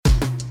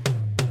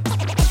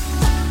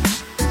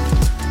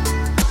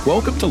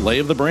Welcome to Lay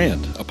of the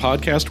Brand, a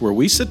podcast where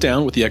we sit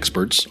down with the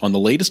experts on the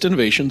latest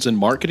innovations in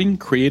marketing,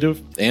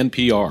 creative, and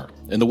PR,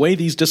 and the way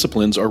these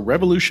disciplines are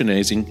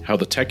revolutionizing how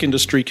the tech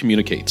industry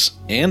communicates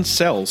and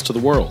sells to the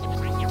world.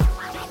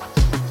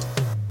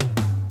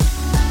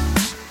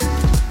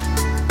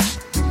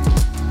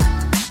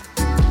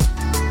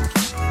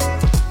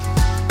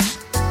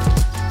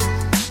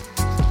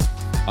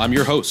 I'm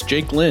your host,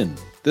 Jake Lynn.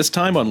 This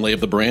time on Lay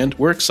of the Brand,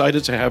 we're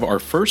excited to have our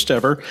first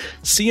ever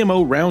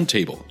CMO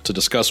Roundtable to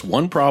discuss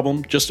one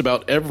problem just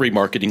about every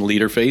marketing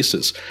leader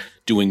faces: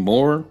 doing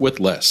more with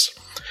less.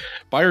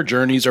 Buyer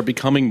journeys are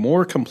becoming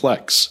more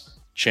complex.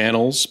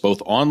 Channels, both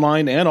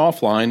online and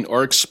offline,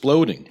 are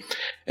exploding,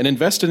 and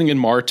investing in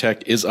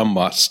MarTech is a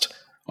must.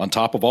 On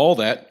top of all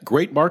that,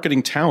 great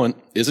marketing talent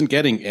isn't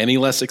getting any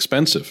less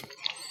expensive.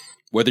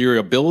 Whether you're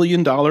a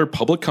billion-dollar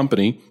public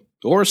company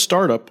or a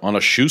startup on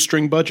a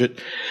shoestring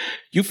budget,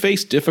 you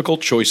face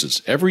difficult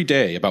choices every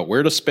day about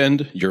where to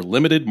spend your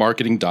limited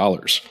marketing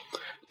dollars.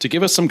 To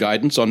give us some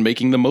guidance on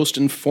making the most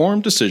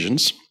informed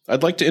decisions,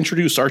 I'd like to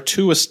introduce our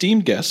two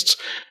esteemed guests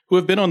who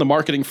have been on the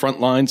marketing front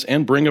lines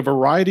and bring a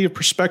variety of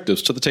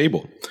perspectives to the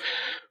table.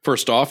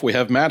 First off, we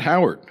have Matt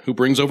Howard, who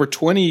brings over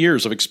 20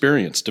 years of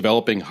experience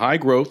developing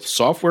high-growth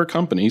software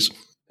companies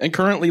and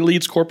currently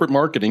leads corporate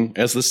marketing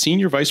as the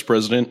Senior Vice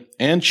President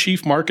and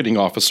Chief Marketing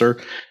Officer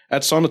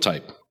at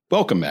Sonatype.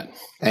 Welcome, Matt.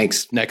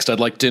 Thanks. Next, I'd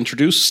like to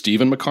introduce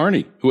Stephen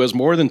McCarney, who has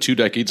more than 2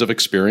 decades of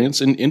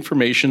experience in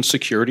information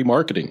security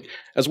marketing,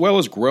 as well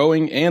as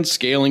growing and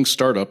scaling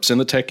startups in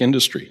the tech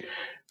industry.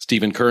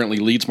 Stephen currently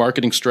leads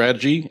marketing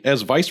strategy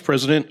as Vice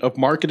President of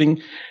Marketing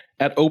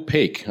at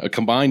Opaque, a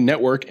combined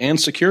network and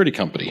security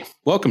company.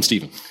 Welcome,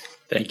 Stephen.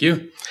 Thank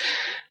you.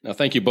 Now,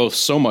 thank you both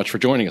so much for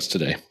joining us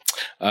today.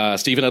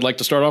 Stephen, I'd like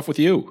to start off with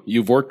you.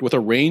 You've worked with a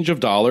range of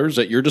dollars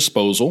at your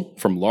disposal,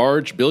 from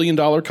large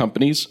billion-dollar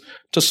companies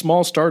to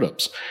small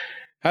startups.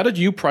 How did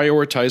you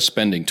prioritize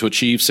spending to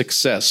achieve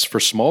success for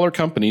smaller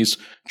companies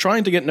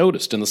trying to get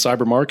noticed in the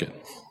cyber market?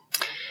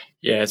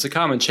 Yeah, it's a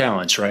common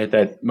challenge, right,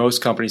 that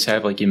most companies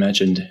have, like you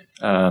mentioned,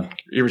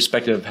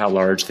 irrespective of how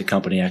large the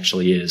company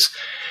actually is.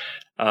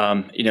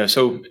 And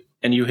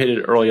you hit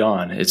it early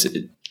on.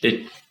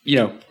 It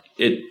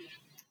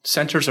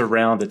centers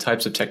around the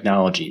types of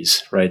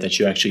technologies, right, that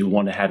you actually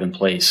want to have in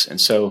place. And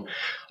so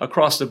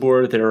across the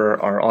board, there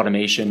are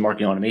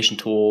marketing automation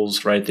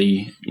tools, right,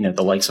 the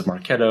likes of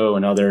Marketo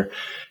and other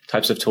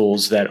types of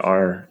tools that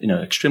are,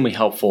 extremely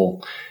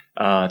helpful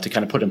to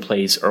kind of put in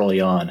place early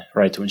on,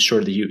 right, to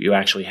ensure that you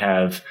actually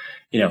have,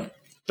 the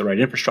right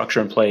infrastructure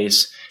in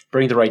place,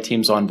 bring the right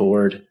teams on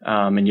board,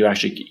 and you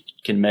actually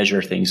can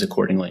measure things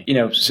accordingly.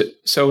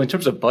 So in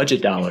terms of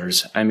budget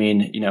dollars,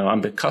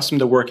 I'm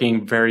accustomed to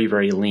working very,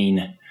 very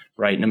lean,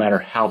 right? No matter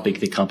how big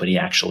the company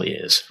actually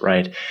is,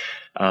 right?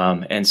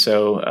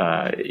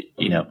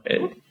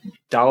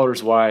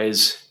 Dollars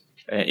wise,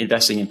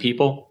 investing in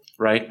people,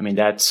 right?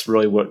 That's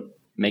really what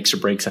makes or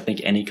breaks, I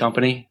think, any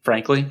company,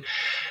 frankly.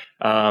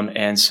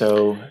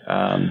 So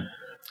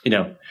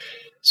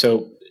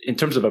in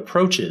terms of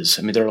approaches,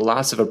 there are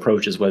lots of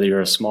approaches, whether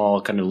you're a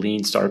small kind of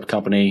lean startup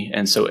company.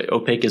 And so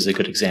Opaque is a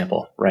good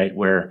example, right?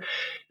 Where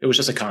it was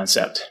just a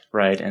concept,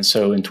 right? And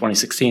so in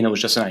 2016, it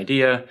was just an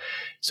idea.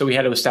 So we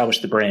had to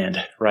establish the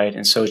brand, right?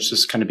 And so it's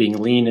just kind of being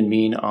lean and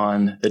mean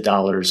on the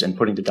dollars and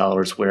putting the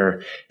dollars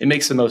where it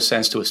makes the most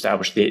sense to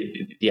establish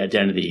the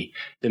identity,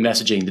 the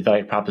messaging, the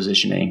value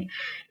propositioning,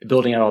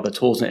 building out all the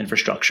tools and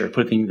infrastructure,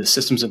 putting the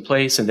systems in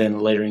place, and then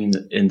layering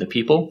in the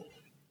people.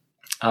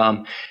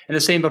 And the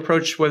same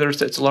approach, whether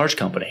it's a large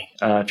company.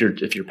 If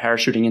you're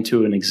parachuting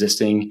into an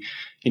existing,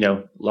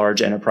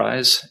 large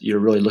enterprise, you're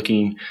really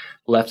looking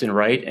left and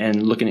right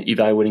and looking at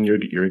evaluating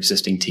your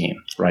existing team,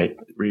 right?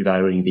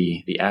 Reevaluating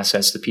the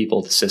assets, the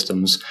people, the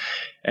systems,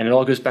 and it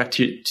all goes back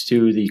to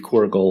the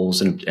core goals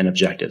and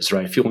objectives,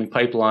 right? Fueling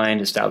pipeline,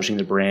 establishing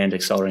the brand,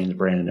 accelerating the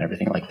brand, and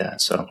everything like that.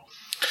 So.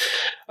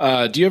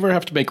 Do you ever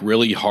have to make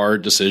really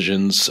hard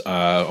decisions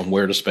on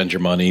where to spend your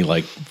money?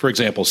 Like, for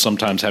example,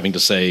 sometimes having to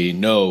say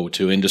no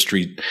to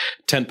industry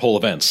tentpole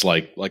events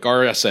like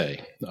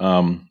RSA.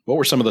 What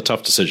were some of the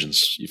tough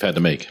decisions you've had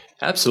to make?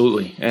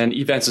 Absolutely. And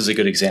events is a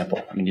good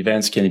example.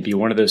 Events can be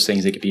one of those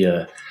things that could be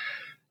a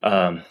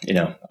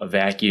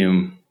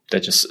vacuum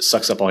that just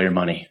sucks up all your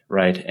money,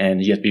 right?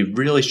 And you have to be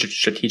really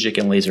strategic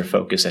and laser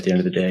focused at the end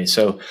of the day.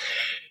 So,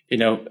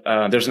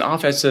 there's an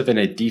offensive and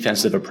a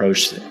defensive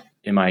approach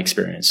in my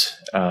experience.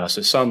 So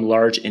some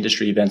large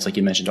industry events, like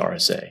you mentioned,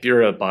 RSA. If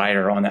you're a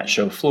buyer on that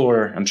show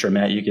floor, I'm sure,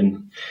 Matt, you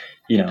can,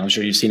 I'm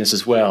sure you've seen this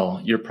as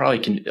well. You're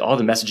probably all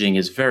the messaging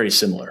is very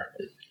similar,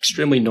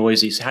 extremely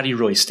noisy. So how do you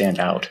really stand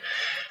out?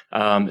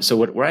 So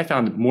where I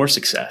found more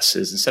success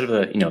is instead of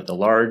the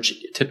large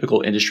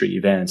typical industry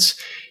events,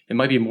 it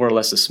might be more or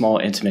less the small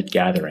intimate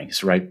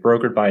gatherings, right?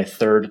 Brokered by a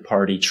third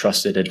party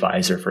trusted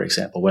advisor, for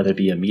example, whether it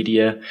be a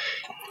media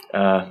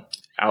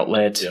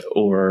outlet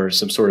or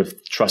some sort of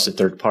trusted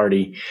third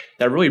party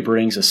that really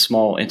brings a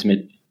small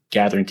intimate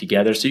gathering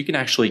together so you can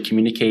actually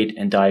communicate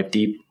and dive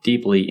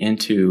deeply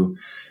into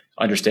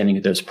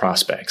understanding those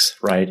prospects,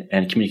 right,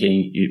 and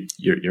communicating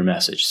your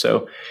message.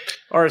 So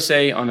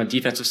RSA on the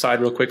defensive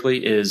side real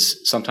quickly is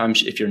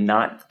sometimes if you're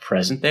not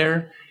present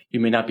there, you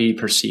may not be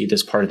perceived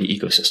as part of the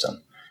ecosystem,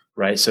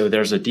 right? So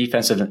there's a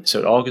defensive, so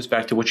it all goes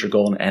back to what your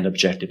goal and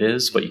objective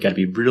is, but you got to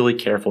be really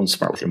careful and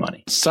smart with your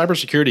money.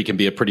 Cybersecurity can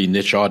be a pretty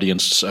niche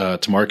audience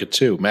to market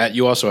too. Matt,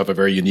 you also have a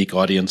very unique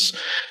audience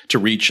to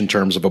reach in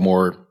terms of a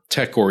more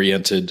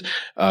tech-oriented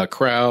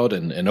crowd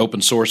and open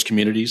source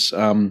communities.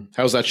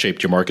 How's that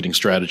shaped your marketing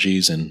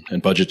strategies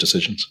and budget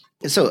decisions?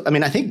 So,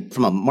 I think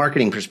from a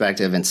marketing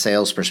perspective and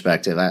sales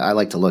perspective, I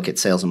like to look at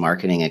sales and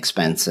marketing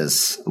expense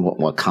as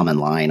what common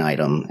line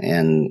item.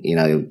 And,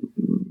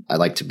 I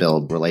like to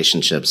build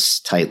relationships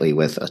tightly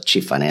with a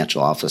chief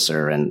financial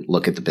officer and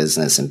look at the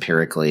business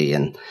empirically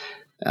and,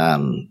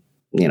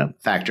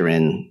 factor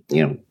in,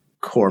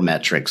 core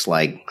metrics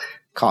like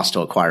cost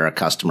to acquire a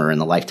customer and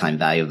the lifetime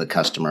value of the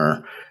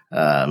customer,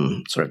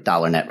 sort of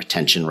dollar net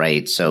retention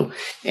rate. So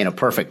in a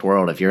perfect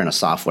world, if you're in a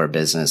software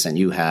business and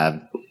you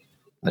have,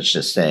 let's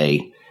just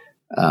say,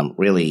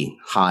 really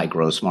high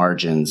gross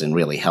margins and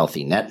really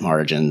healthy net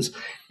margins,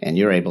 and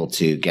you're able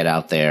to get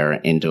out there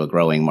into a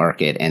growing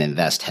market and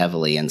invest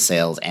heavily in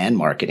sales and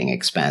marketing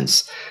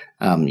expense,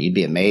 you'd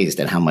be amazed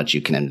at how much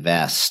you can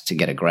invest to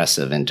get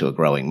aggressive into a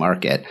growing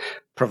market,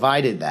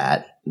 provided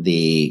that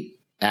the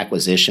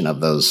acquisition of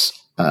those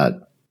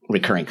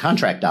recurring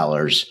contract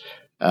dollars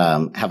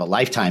have a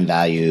lifetime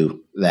value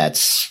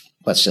that's,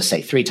 let's just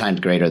say, 3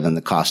 times greater than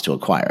the cost to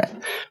acquire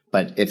it.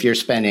 But if you're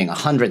spending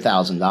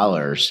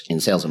 $100,000 in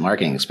sales and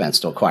marketing expense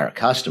to acquire a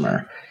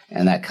customer,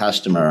 and that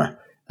customer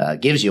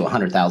gives you a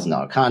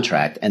 $100,000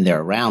 contract and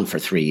they're around for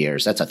 3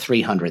 years, that's a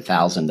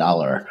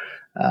 $300,000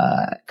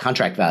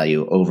 contract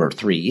value over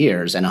 3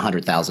 years and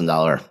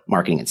 $100,000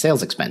 marketing and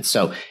sales expense.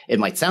 So it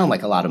might sound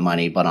like a lot of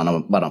money, but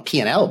on a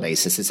P&L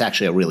basis, it's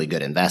actually a really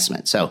good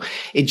investment. So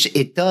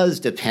it does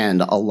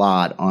depend a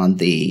lot on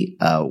the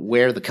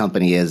where the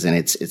company is and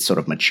its sort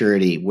of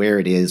maturity, where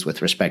it is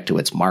with respect to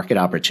its market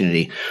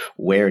opportunity,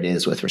 where it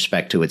is with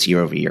respect to its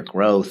year-over-year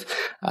growth.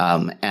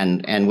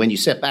 And when you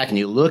sit back and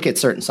you look at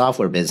certain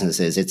software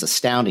businesses, it's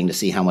astounding to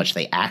see how much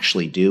they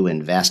actually do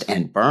invest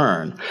and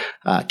burn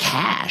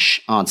cash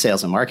on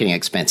sales and marketing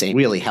expense, a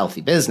really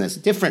healthy business,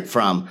 different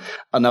from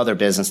another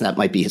business that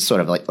might be sort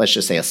of like, let's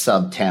just say, a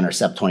sub 10 or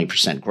sub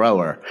 20%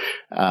 grower.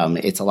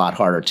 It's a lot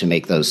harder to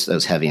make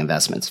those heavy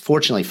investments.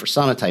 Fortunately for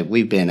Sonatype,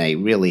 we've been a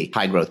really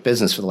high growth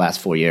business for the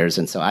last 4 years.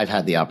 And so I've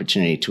had the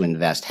opportunity to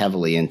invest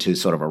heavily into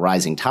sort of a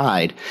rising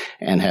tide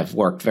and have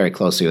worked very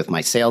closely with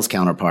my sales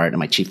counterpart and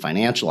my chief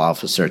financial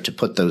officer to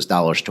put those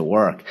dollars to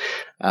work.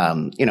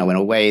 In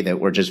a way that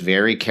we're just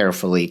very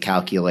carefully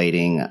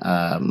calculating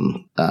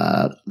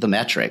the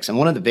metrics. And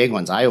one of the big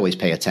ones I always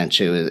pay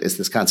attention to is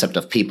this concept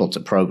of people to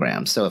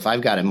programs. So if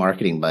I've got a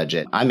marketing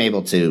budget, I'm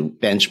able to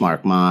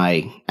benchmark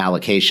my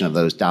allocation of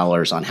those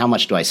dollars on how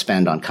much do I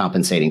spend on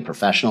compensating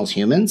professionals,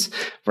 humans,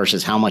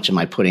 versus how much am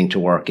I putting to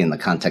work in the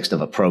context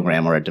of a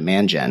program or a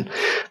demand gen.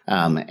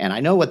 And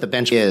I know what the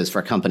bench is for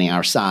a company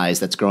our size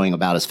that's growing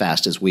about as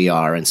fast as we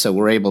are. And so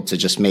we're able to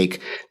just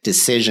make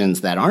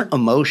decisions that aren't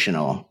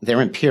emotional.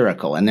 They're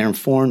empirical and they're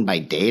informed by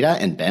data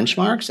and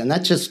benchmarks. And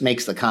that just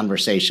makes the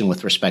conversation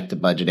with respect to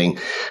budgeting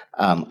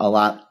a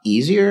lot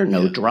easier.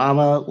 No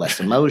drama, less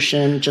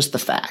emotion, just the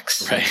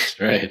facts.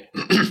 Right.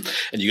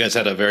 And you guys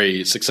had a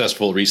very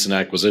successful recent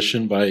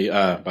acquisition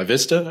by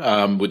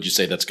Vista. Would you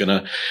say that's going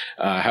to,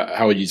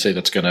 how would you say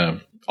that's going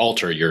to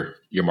alter your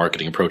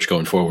marketing approach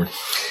going forward?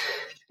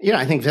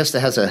 I think Vista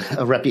has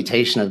a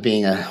reputation of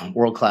being a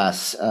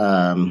world-class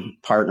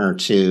partner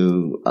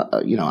to,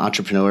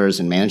 entrepreneurs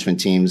and management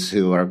teams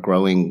who are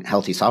growing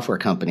healthy software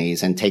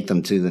companies and take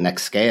them to the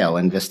next scale.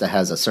 And Vista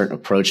has a certain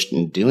approach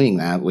in doing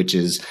that, which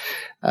is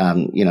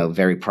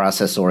very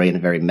process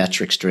oriented, very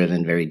metrics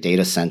driven, very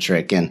data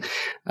centric. And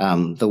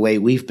the way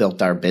we've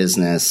built our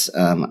business,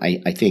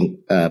 I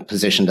think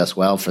positioned us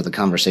well for the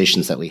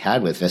conversations that we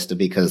had with Vista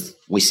because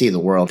we see the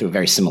world through a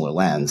very similar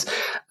lens.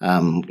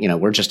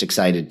 We're just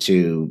excited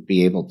to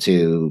be able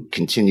to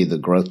continue the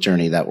growth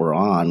journey that we're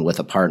on with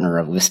a partner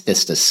of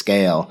Vista's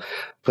scale.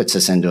 Puts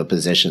us into a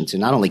position to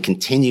not only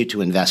continue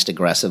to invest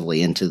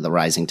aggressively into the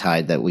rising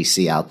tide that we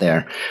see out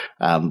there,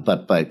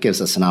 but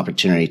gives us an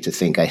opportunity to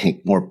think, I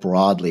think, more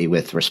broadly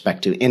with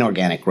respect to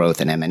inorganic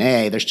growth and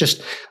M&A. There's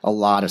just a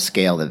lot of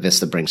scale that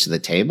Vista brings to the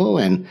table,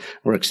 and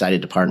we're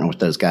excited to partner with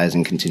those guys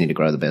and continue to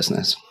grow the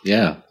business.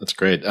 Yeah, that's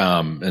great.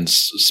 And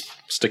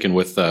sticking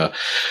with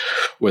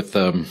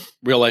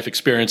real life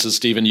experiences,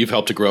 Stephen, you've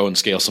helped to grow and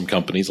scale some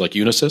companies like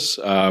Unisys,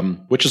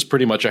 which is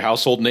pretty much a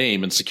household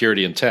name in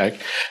security and tech.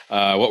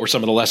 What were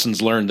some of the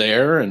lessons learned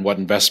there, and what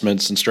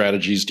investments and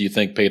strategies do you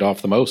think paid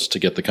off the most to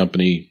get the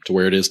company to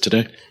where it is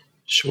today?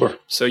 Sure.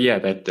 So yeah,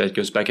 that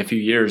goes back a few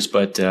years,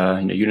 but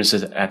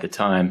Unisys at the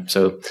time.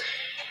 So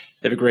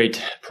they have a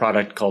great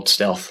product called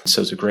Stealth.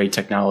 So it's a great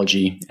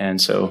technology, and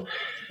so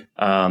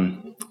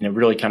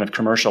really kind of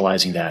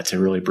commercializing that to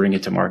really bring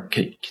it to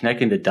market,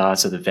 connecting the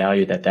dots of the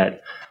value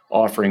that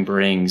offering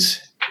brings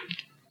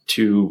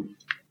to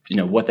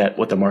what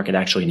the market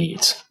actually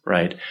needs,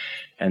 right?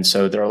 And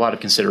so there are a lot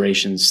of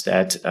considerations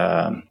that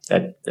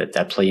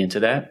play into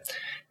that.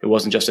 It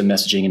wasn't just a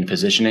messaging and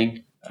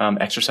positioning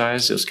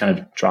exercise. It was kind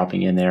of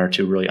dropping in there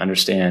to really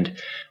understand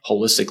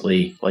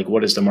holistically, like,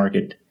 what is the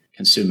market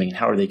consuming and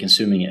how are they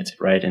consuming it,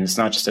 right? And it's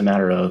not just a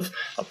matter of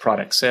a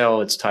product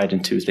sale. It's tied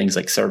into things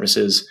like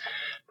services,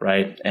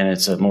 right? And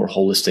it's a more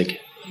holistic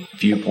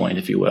viewpoint,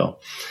 if you will.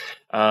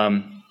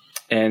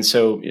 And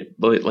so,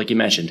 like you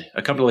mentioned,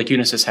 a company like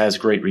Unisys has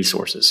great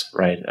resources,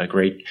 right? A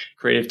great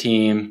creative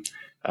team,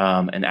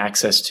 and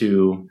access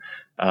to,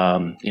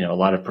 a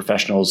lot of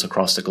professionals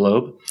across the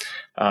globe.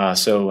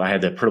 So I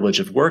had the privilege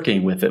of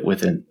working with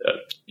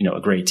a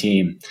great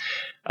team.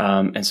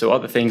 And so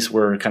other things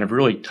were kind of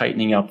really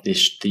tightening up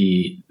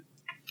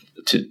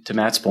to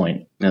Matt's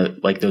point,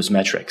 like those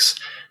metrics,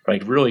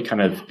 right? Really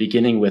kind of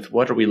beginning with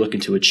what are we looking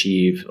to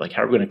achieve? Like,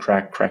 how are we going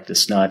to crack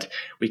this nut?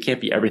 We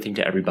can't be everything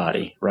to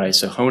everybody, right?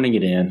 So honing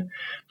it in,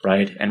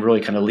 right? And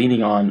really kind of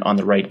leaning on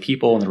the right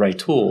people and the right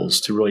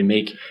tools to really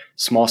make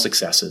small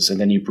successes. And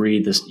then you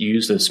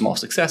use those small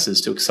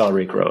successes to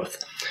accelerate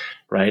growth.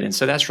 Right. And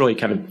so that's really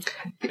kind of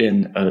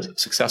been a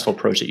successful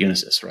approach at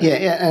Unisys, right?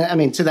 Yeah. I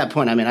mean, to that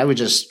point, I would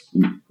just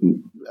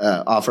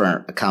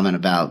offer a comment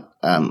about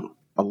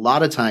a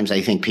lot of times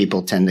I think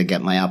people tend to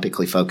get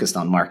myopically focused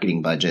on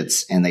marketing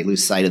budgets and they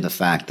lose sight of the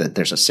fact that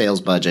there's a sales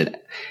budget.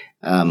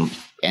 And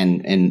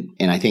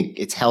I think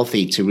it's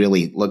healthy to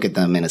really look at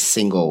them in as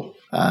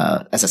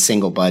a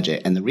single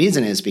budget. And the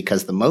reason is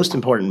because the most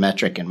important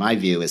metric in my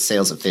view is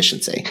sales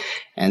efficiency.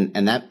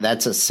 And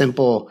that's a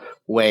simple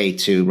way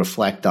to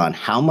reflect on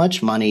how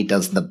much money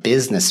does the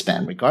business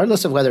spend,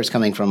 regardless of whether it's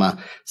coming from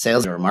a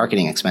sales or a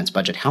marketing expense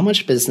budget. How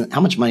much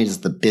money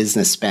does the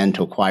business spend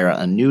to acquire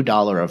a new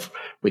dollar of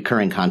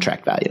recurring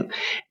contract value?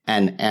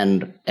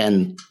 And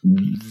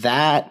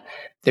that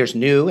there's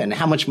new, and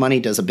how much money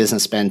does a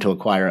business spend to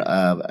acquire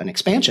an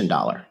expansion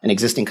dollar, an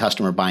existing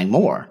customer buying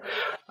more,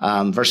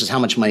 versus how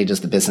much money does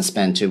the business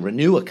spend to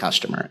renew a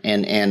customer?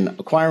 And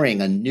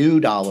acquiring a new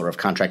dollar of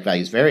contract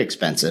value is very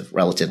expensive,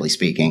 relatively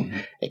speaking. Mm-hmm.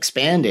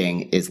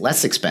 Expanding is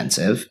less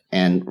expensive,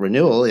 and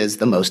renewal is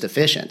the most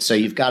efficient. So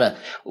you've got to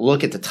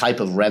look at the type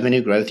of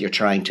revenue growth you're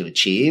trying to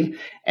achieve.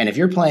 And if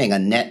you're playing a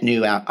net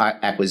new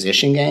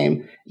acquisition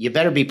game, you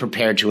better be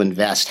prepared to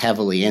invest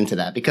heavily into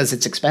that because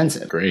it's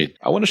expensive. Great.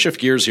 I want to shift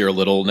gears here a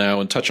little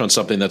now and touch on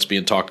something that's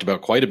being talked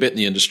about quite a bit in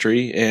the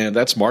industry, and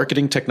that's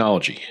marketing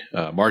technology.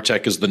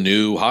 MarTech is the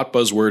new hot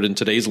buzzword in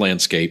today's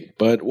landscape,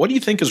 but what do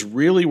you think is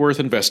really worth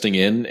investing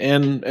in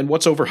and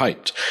what's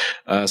overhyped?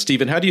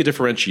 Stephen, how do you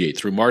differentiate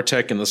through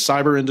MarTech in the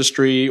cyber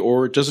industry,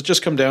 or does it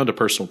just come down to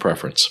personal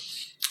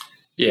preference?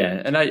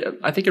 Yeah, and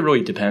I think it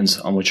really depends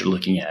on what you're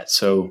looking at.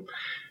 So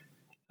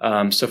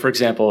for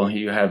example,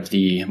 you have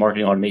the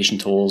marketing automation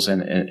tools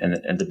and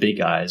the big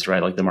guys,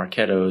 right? Like the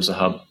Marketos,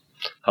 the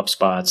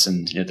HubSpots,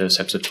 and those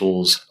types of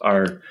tools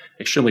are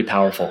extremely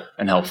powerful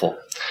and helpful.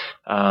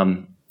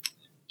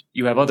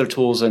 You have other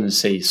tools in,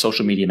 say,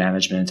 social media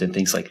management and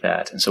things like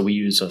that. And so we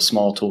use a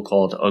small tool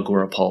called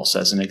Agorapulse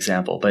as an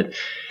example. But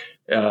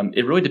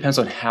it really depends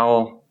on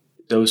how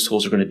those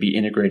tools are going to be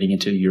integrating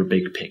into your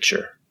big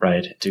picture,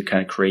 right? To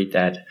kind of create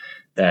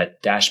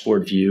that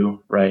dashboard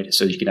view, right?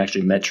 So you can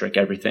actually metric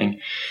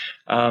everything.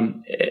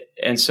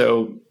 And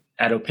so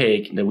at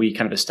Opaque, we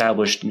kind of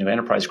established,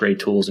 enterprise grade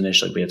tools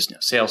initially. We have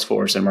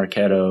Salesforce and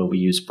Marketo. We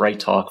use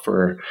BrightTalk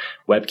for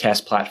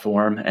webcast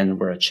platform, and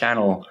we're a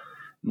channel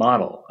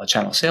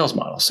sales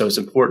model. So it's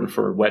important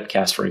for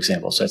webcasts, for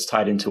example. So it's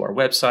tied into our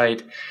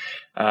website.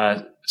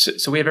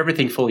 So we have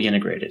everything fully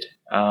integrated.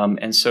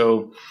 And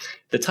so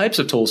the types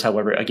of tools,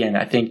 however, again,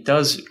 I think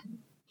does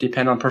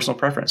depend on personal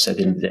preference at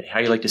the end of the day, how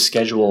you like to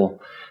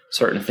schedule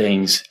certain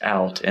things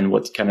out and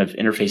what kind of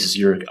interfaces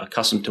you're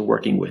accustomed to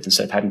working with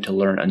instead of having to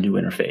learn a new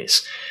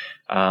interface.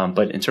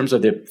 But in terms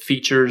of the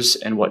features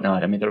and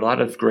whatnot, there are a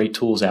lot of great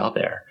tools out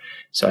there.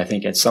 So I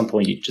think at some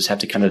point you just have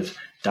to kind of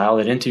dial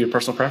it into your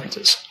personal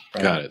preferences.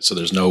 Right? Got it. So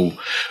there's no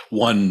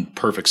one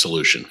perfect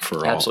solution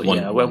for all. Absolutely.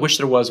 Yeah. Well, I wish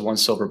there was one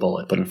silver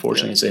bullet, but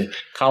unfortunately it's a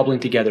cobbling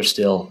together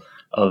still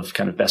of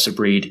kind of best of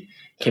breed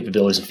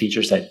capabilities and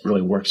features that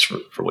really works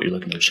for what you're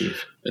looking to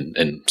achieve.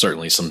 And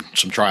certainly some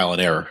trial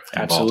and error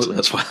involved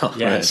as well.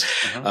 Yes.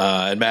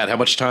 Right? And Matt, how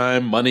much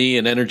time, money,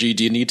 and energy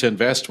do you need to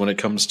invest when it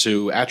comes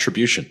to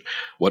attribution?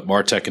 What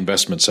MarTech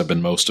investments have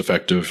been most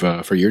effective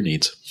for your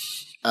needs?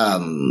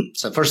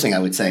 So first thing I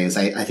would say is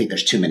I think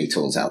there's too many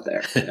tools out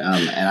there.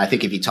 And I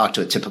think if you talk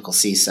to a typical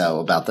CISO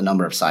about the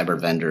number of cyber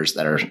vendors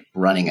that are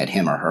running at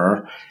him or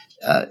her,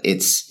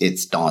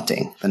 it's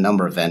daunting. The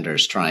number of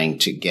vendors trying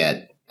to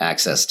get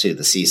access to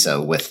the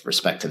CISO with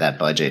respect to that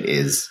budget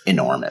is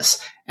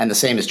enormous. And the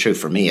same is true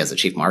for me as a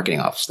chief marketing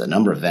officer. The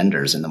number of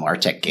vendors in the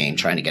MarTech game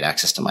trying to get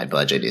access to my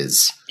budget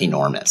is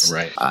enormous.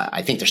 Right.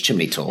 I think there's too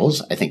many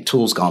tools. I think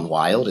tools gone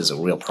wild is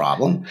a real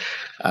problem.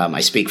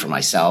 I speak for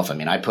myself.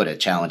 I put a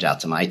challenge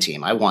out to my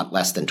team. I want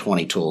less than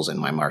 20 tools in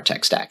my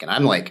MarTech stack. And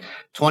I'm like,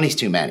 20 is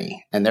too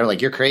many. And they're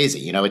like, you're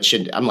crazy.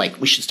 I'm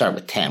like, we should start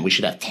with 10. We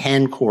should have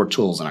 10 core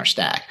tools in our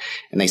stack.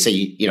 And they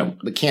say,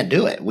 we can't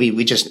do it.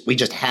 We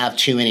just have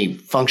too many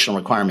functional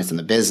requirements in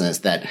the business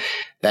that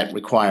that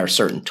require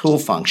certain tool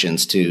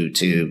functions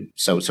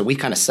so we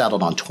kind of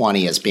settled on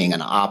 20 as being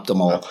an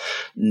optimal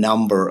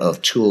number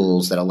of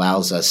tools that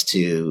allows us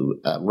to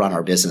run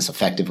our business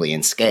effectively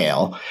and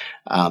scale.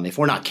 If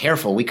we're not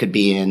careful, we could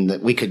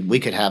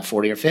have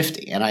 40 or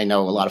 50. And I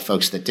know a lot of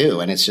folks that do.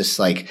 And it's just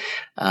like,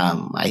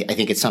 I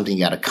think it's something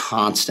you got to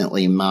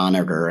constantly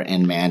monitor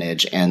and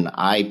manage. And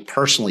I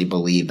personally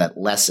believe that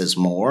less is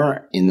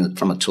more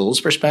from a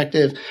tools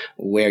perspective,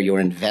 where you're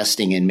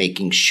investing in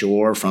making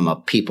sure from a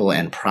people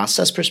and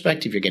process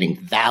perspective, you're getting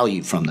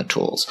value from the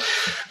tools.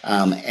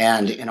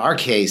 And in our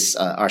case,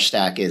 our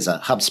stack is a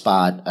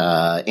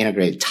HubSpot,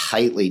 integrated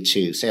tightly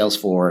to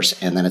Salesforce.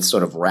 And then it's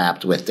sort of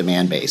wrapped with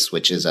Demandbase,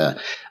 which is a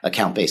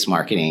account-based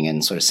marketing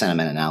and sort of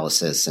sentiment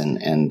analysis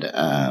and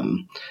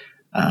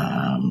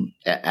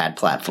ad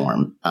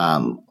platform.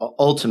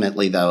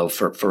 Ultimately, though,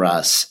 for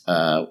us,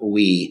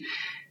 we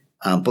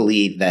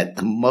believe that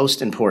the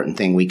most important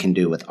thing we can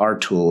do with our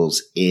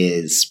tools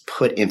is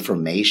put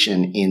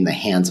information in the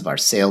hands of our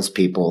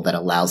salespeople that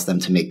allows them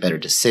to make better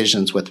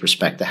decisions with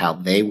respect to how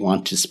they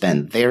want to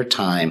spend their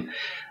time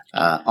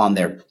on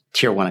their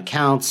tier one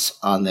accounts,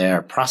 on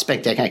their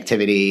prospecting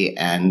activity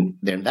and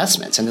their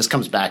investments. And this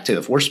comes back to,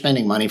 if we're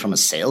spending money from a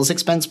sales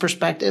expense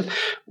perspective,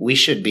 we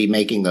should be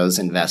making those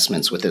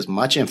investments with as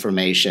much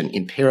information,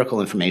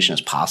 empirical information as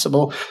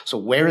possible. So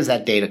where does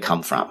that data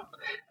come from?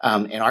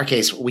 In our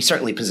case, we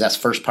certainly possess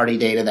first-party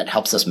data that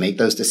helps us make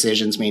those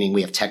decisions, meaning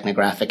we have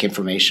technographic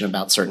information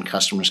about certain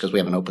customers because we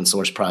have an open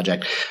source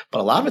project.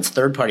 But a lot of it's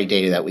third-party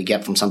data that we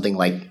get from something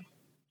like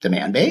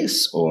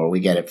Demandbase, or we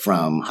get it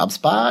from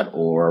HubSpot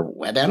or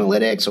Web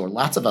Analytics or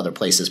lots of other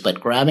places. But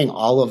grabbing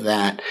all of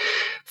that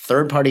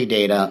third-party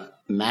data,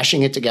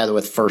 mashing it together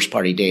with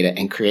first-party data,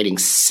 and creating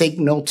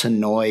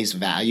signal-to-noise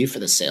value for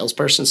the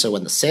salesperson. So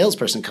when the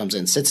salesperson comes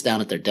in, sits down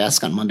at their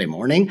desk on Monday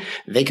morning,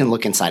 they can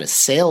look inside of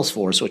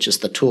Salesforce, which is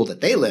the tool that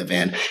they live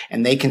in,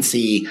 and they can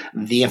see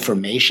the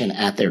information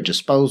at their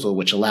disposal,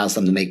 which allows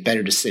them to make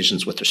better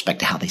decisions with respect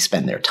to how they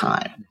spend their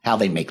time, how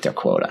they make their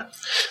quota.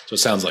 So it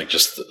sounds like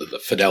just the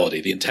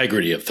fidelity, the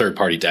integrity of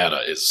third-party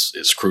data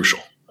is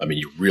crucial. I mean,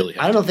 you really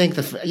have I don't think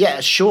yeah,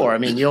 sure. I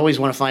mean, you always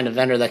want to find a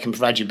vendor that can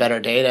provide you better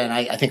data. And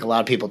I think a lot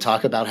of people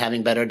talk about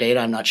having better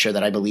data. I'm not sure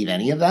that I believe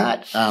any of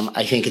that.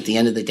 I think at the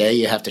end of the day,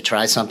 you have to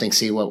try something,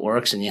 see what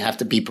works, and you have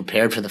to be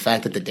prepared for the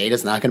fact that the data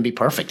is not going to be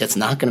perfect. It's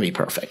not going to be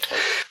perfect.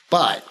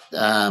 But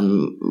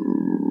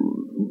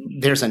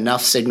there's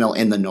enough signal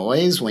in the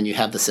noise when you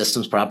have the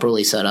systems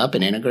properly set up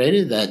and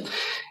integrated that,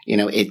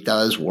 it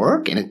does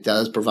work and it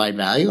does provide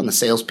value, and the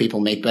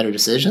salespeople make better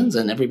decisions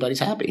and everybody's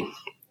happy.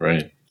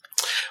 Right.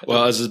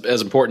 Well,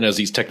 as important as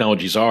these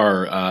technologies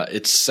are,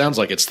 it sounds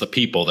like it's the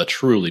people that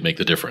truly make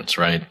the difference,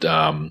 right?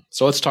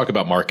 So let's talk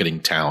about marketing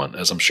talent.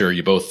 As I'm sure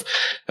you both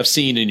have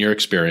seen in your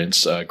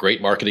experience,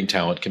 great marketing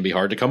talent can be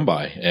hard to come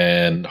by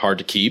and hard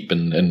to keep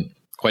and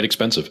quite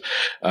expensive.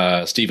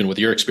 Stephen, with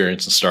your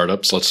experience in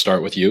startups, let's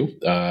start with you.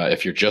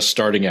 If you're just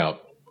starting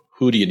out,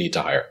 who do you need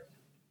to hire?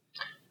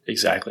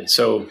 Exactly.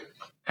 So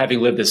having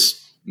lived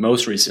this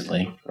most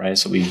recently, right?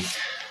 So we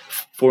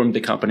formed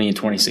the company in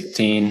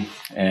 2016,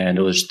 and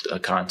it was a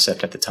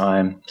concept at the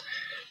time.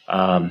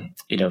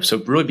 So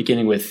really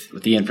beginning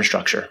with the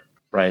infrastructure,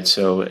 right?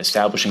 So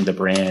establishing the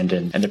brand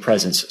and the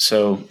presence.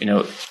 So,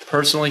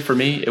 personally for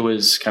me, it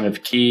was kind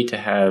of key to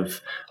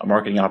have a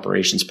marketing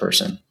operations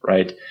person,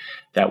 right?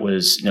 That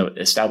was,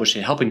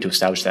 helping to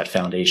establish that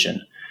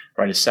foundation,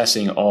 right?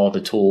 Assessing all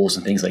the tools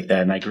and things like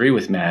that. And I agree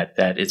with Matt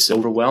that it's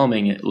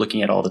overwhelming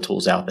looking at all the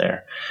tools out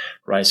there,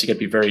 right? So you got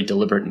to be very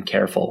deliberate and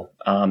careful,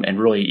 and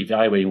really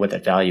evaluating what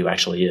that value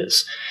actually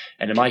is.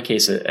 And in my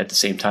case, at the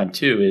same time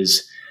too,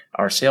 is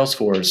our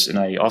Salesforce, and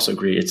I also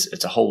agree, it's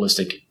a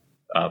holistic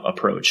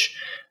approach.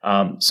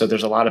 So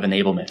there's a lot of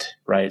enablement,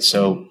 right?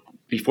 So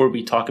before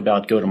we talk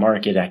about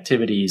go-to-market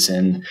activities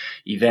and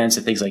events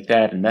and things like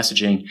that and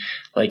messaging,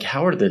 like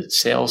how's the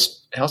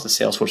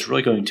Salesforce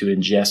really going to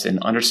ingest and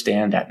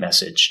understand that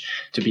message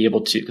to be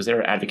able to, because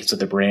they're advocates of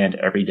the brand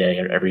every day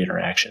or every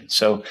interaction.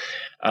 So,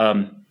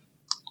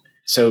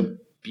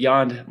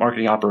 beyond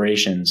marketing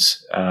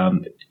operations,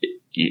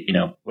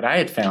 what I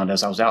had found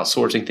as I was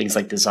outsourcing things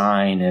like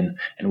design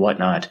and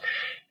whatnot,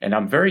 and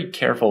I'm very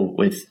careful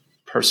with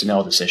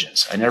personnel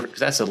decisions. Because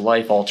that's a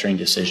life-altering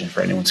decision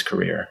for anyone's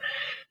career.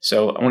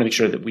 So I want to make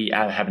sure that we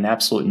have an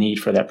absolute need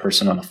for that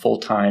person on a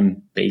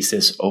full-time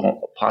basis,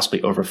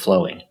 possibly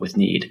overflowing with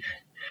need.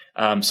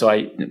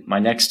 My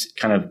next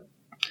kind of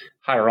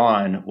hire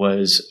on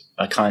was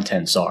a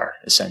content czar,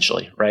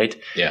 essentially, right?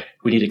 Yeah.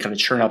 We need to kind of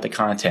churn out the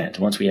content.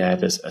 Once we have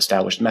this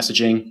established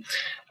messaging,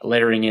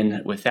 layering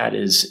in with that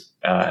is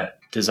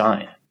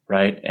design,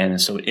 right?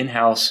 And so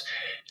in-house,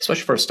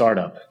 especially for a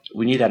startup,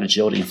 we need that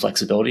agility and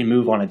flexibility,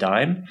 move on a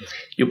dime.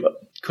 You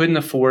couldn't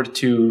afford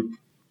to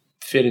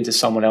fit into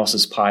someone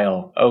else's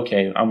pile.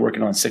 Okay, I'm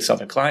working on 6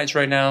 other clients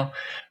right now,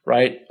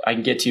 right? I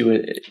can get to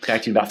you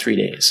back to you in about 3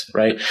 days,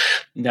 right?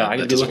 No, I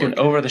can be looking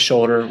over the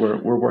shoulder.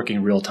 We're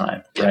working real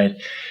time, right?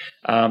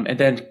 And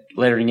then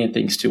layering in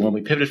things too. When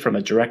we pivoted from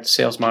a direct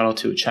sales model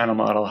to a channel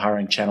model,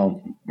 hiring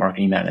channel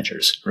marketing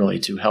managers really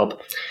to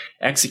help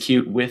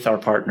execute with our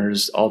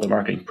partners all the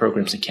marketing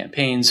programs and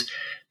campaigns,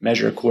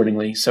 measure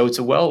accordingly. So it's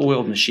a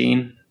well-oiled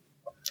machine,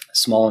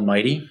 small and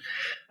mighty.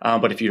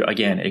 But if you,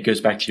 again, it goes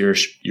back to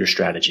your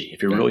strategy.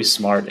 If you're really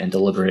smart and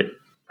deliberate,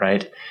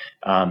 right?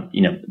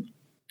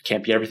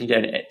 Can't be everything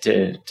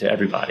to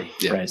everybody,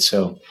 right?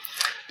 So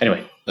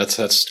anyway.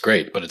 That's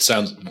great. But it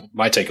sounds,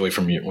 my takeaway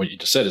from what you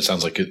just said, it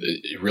sounds like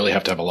you really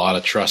have to have a lot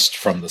of trust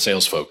from the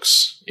sales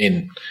folks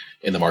in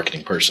the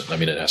marketing person. I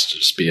mean, it has to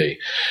just be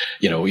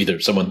either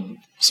someone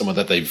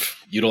that they've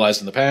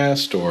utilized in the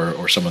past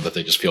or someone that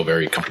they just feel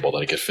very comfortable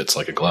that it fits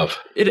like a glove.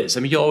 It is.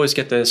 I mean, you'll always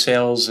get the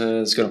sales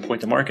is going to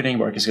point to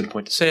marketing is going to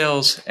point to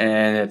sales.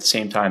 And at the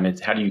same time,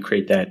 how do you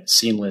create that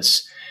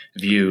seamless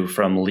view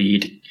from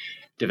lead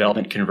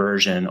development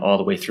conversion all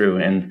the way through?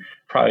 And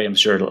probably, I'm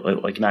sure,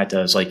 like Matt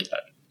does, like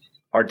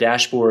our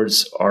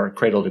dashboards are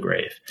cradle to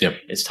grave. Yep.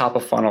 It's top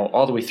of funnel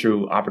all the way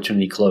through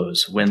opportunity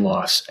close,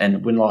 win-loss,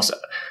 and win-loss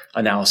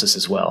analysis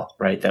as well,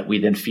 right? That we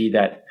then feed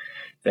that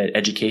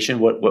education.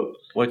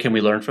 What can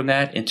we learn from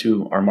that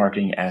into our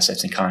marketing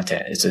assets and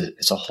content?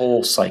 It's a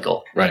whole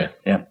cycle. Right.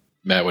 Yeah.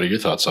 Matt, what are your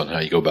thoughts on how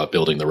you go about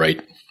building the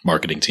right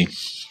marketing team?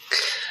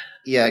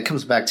 Yeah, it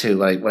comes back to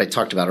what I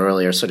talked about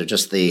earlier, sort of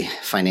just the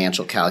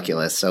financial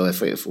calculus. So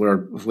if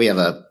we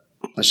have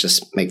let's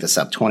just make this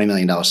up, $20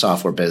 million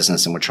software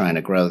business, and we're trying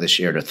to grow this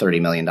year to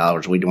 $30 million.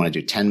 We want to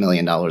do $10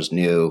 million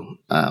new.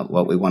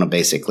 What we want to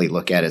basically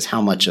look at is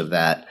how much of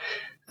that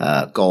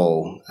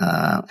goal,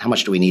 how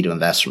much do we need to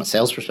invest from a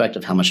sales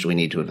perspective? How much do we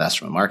need to invest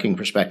from a marketing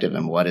perspective?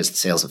 And what is the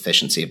sales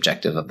efficiency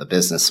objective of the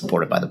business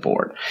supported by the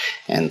board?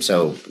 And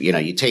so,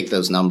 you take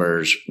those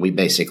numbers, we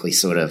basically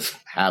sort of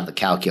have the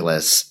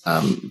calculus.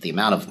 The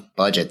amount of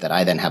budget that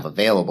I then have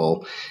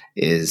available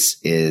is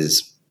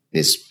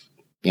it's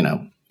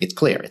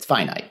clear, it's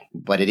finite,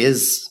 but it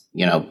is,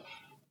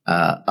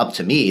 up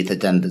to me to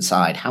then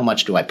decide how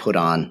much do I put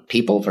on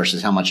people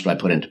versus how much do I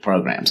put into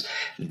programs.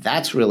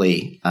 That's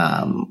really,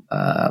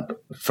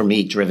 for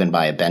me, driven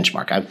by a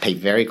benchmark. I pay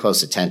very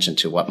close attention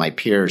to what my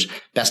peers,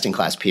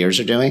 best-in-class peers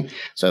are doing.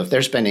 So if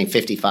they're spending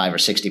 55 or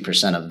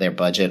 60% of their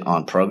budget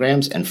on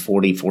programs and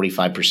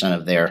 45%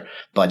 of their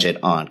budget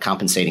on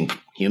compensating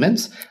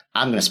humans,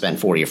 I'm going to spend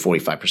 40 or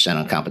 45%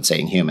 on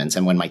compensating humans.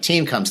 And when my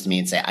team comes to me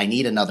and say, I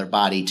need another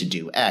body to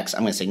do X,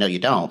 I'm going to say, no, you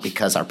don't,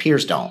 because our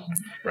peers don't.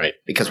 Right.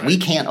 Because we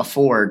can't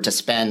afford to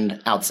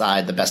spend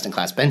outside the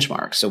best-in-class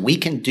benchmark. So we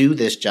can do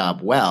this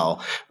job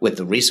well with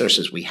the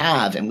resources we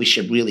have, and we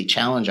should really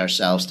challenge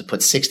ourselves to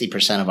put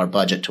 60% of our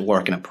budget to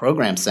work in a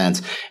program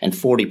sense and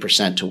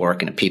 40% to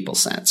work in a people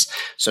sense.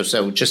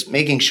 So just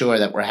making sure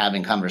that we're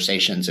having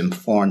conversations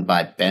informed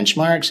by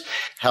benchmarks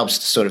helps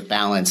to sort of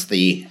balance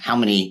the how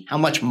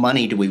much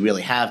money do we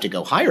really have to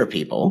go hire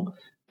people.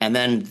 And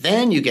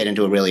then you get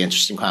into a really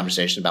interesting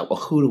conversation about, well,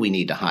 who do we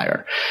need to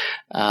hire?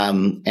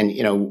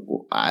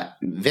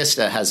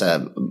 Vista has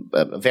a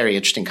very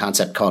interesting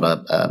concept called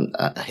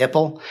a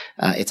HIPPL.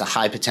 It's a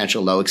high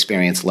potential, low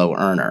experience, low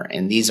earner.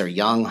 And these are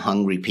young,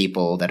 hungry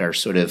people that are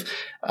sort of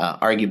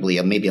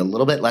arguably maybe a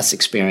little bit less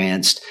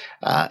experienced,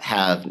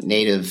 have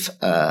native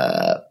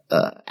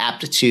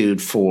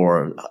aptitude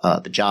for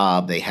the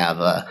job. They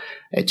have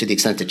to the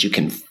extent that you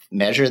can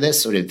measure this,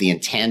 sort of the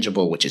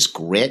intangible, which is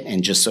grit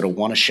and just sort of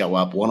want to show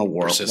up, want to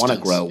work, want to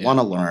grow, want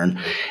to learn.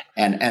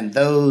 And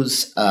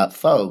those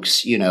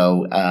folks,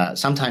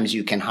 sometimes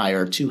you can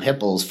hire 2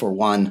 HIPPLs for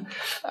one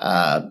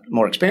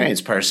more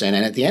experienced person.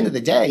 And at the end of the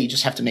day, you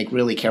just have to make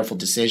really careful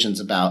decisions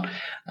about,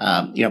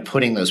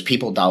 putting those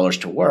people dollars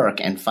to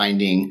work and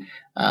finding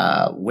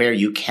where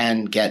you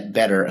can get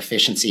better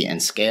efficiency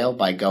and scale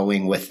by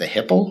going with the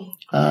HIPPL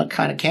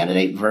kind of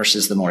candidate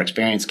versus the more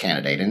experienced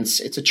candidate. And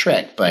it's a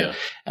trick, but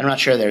I'm not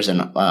sure there's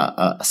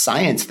a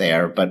science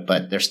there,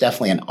 but there's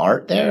definitely an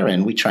art there,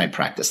 and we try and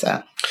practice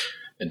that.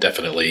 And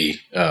definitely,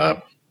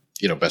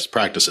 best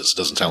practices. It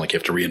doesn't sound like you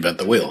have to reinvent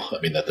the wheel.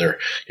 I mean, that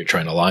you're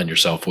trying to align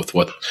yourself with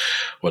what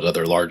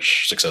other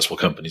large successful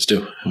companies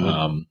do.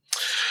 Mm-hmm.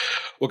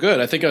 Well,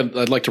 good. I think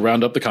I'd like to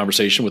round up the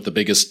conversation with the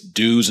biggest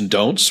do's and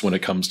don'ts when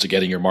it comes to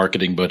getting your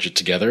marketing budget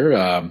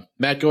together.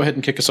 Matt, go ahead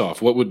and kick us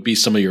off. What would be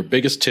some of your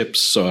biggest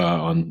tips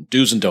on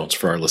do's and don'ts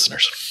for our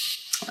listeners?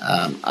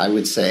 I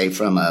would say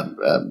from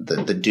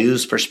the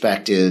do's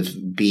perspective,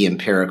 be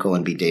empirical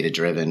and be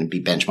data-driven,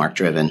 be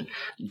benchmark-driven.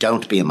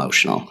 Don't be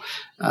emotional.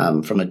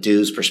 From a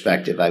do's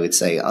perspective, I would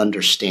say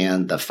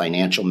understand the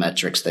financial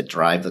metrics that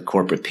drive the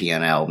corporate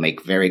P&L,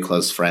 make very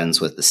close friends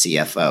with the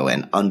CFO,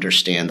 and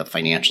understand the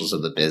financials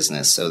of the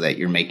business so that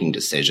you're making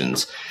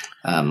decisions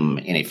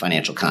in a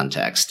financial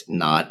context,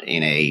 not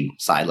in a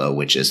silo,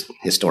 which is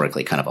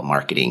historically kind of a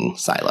marketing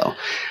silo.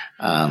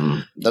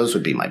 Those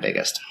would be my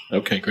biggest.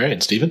 Okay, great.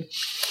 And Stephen?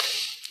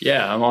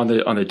 Yeah, I'm on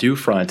the do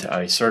front.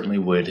 I certainly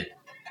would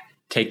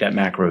take that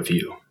macro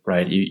view,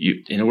 right?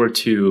 You in order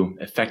to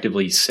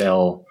effectively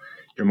sell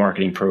your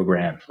marketing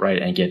program,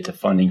 right, and get the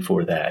funding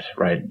for that,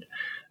 right,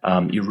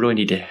 you really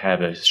need to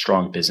have a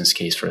strong business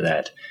case for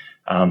that.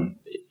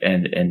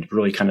 And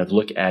really kind of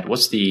look at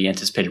what's the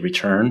anticipated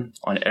return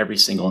on every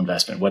single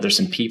investment, whether it's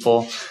in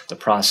people, the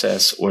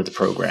process, or the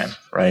program,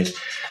 right?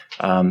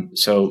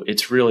 So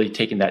it's really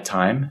taking that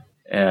time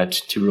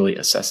to really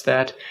assess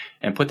that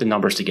and put the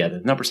numbers together.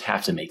 The numbers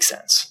have to make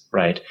sense,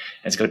 right?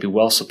 And it's got to be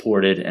well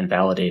supported and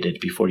validated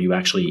before you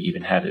actually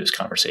even have those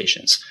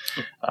conversations.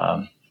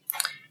 On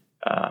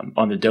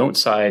the don't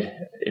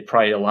side, it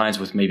probably aligns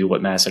with maybe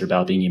what Matt said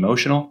about being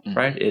emotional,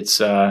 right?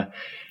 It's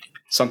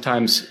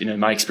sometimes, in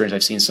my experience,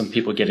 I've seen some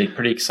people get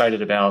pretty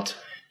excited about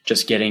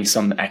just getting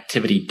some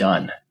activity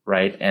done,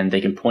 right? And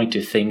they can point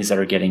to things that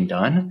are getting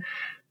done,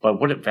 but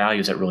what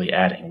value is that really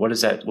adding?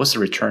 What's the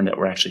return that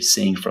we're actually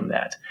seeing from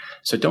that?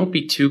 So don't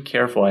be too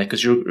careful,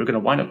 because you're going to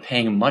wind up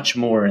paying much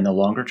more in the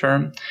longer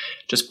term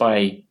just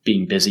by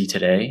being busy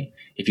today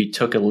if you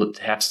took a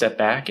half step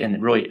back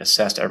and really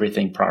assessed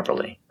everything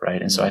properly,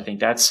 right? And so I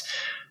think that's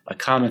a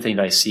common thing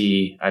that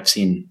I've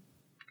seen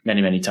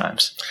many, many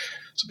times.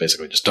 So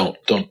basically, just don't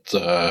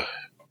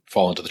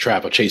fall into the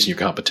trap of chasing your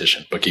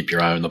competition, but keep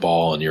your eye on the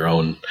ball and your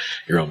own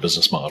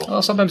business model.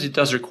 Well, sometimes it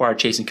does require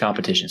chasing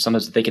competition.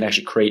 Sometimes they can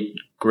actually create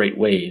great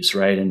waves,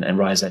 right, and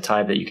rise that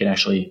tide that you can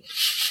actually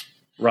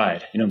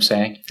ride. You know what I'm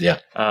saying? Yeah.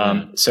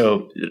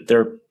 So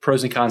there are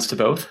pros and cons to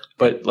both,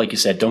 but like you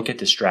said, don't get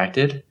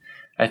distracted,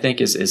 I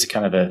think is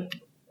kind of a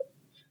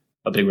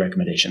big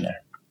recommendation there.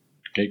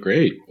 Okay,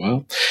 great.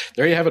 Well,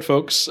 there you have it,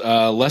 folks.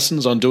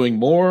 Lessons on doing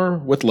more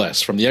with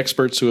less from the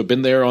experts who have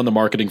been there on the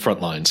marketing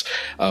front lines.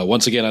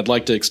 Once again, I'd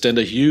like to extend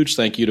a huge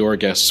thank you to our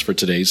guests for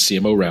today's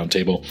CMO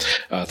Roundtable.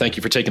 Thank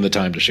you for taking the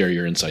time to share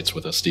your insights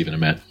with us, Stephen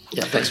and Matt.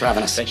 Yeah, thanks for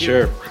having us. Thank you.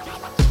 Sure.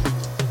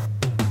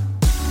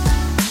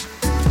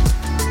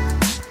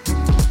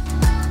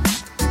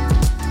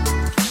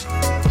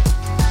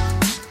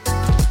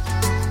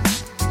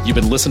 You've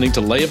been listening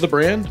to Lay of the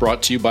Brand,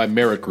 brought to you by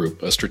Merit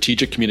Group, a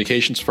strategic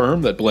communications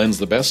firm that blends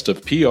the best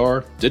of PR,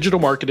 digital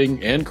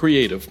marketing, and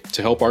creative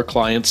to help our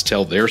clients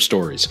tell their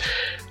stories.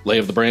 Lay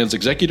of the Brand's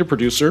executive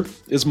producer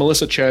is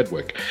Melissa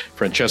Chadwick.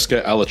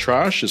 Francesca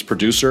Alatrache is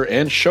producer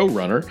and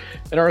showrunner,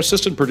 and our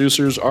assistant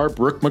producers are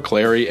Brooke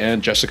McClary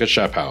and Jessica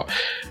Chapow.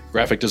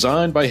 Graphic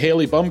design by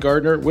Haley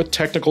Bumgardner with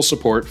technical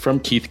support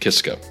from Keith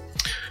Kiska.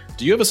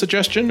 Do you have a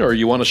suggestion or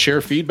you want to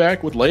share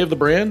feedback with Lay of the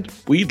Brand?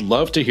 We'd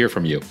love to hear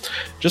from you.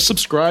 Just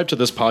subscribe to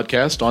this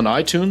podcast on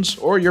iTunes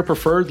or your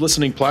preferred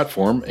listening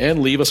platform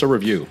and leave us a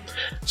review.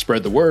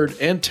 Spread the word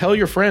and tell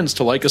your friends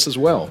to like us as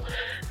well.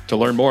 To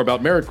learn more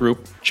about Merit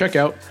Group, check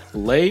out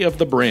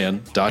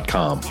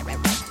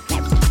layofthebrand.com.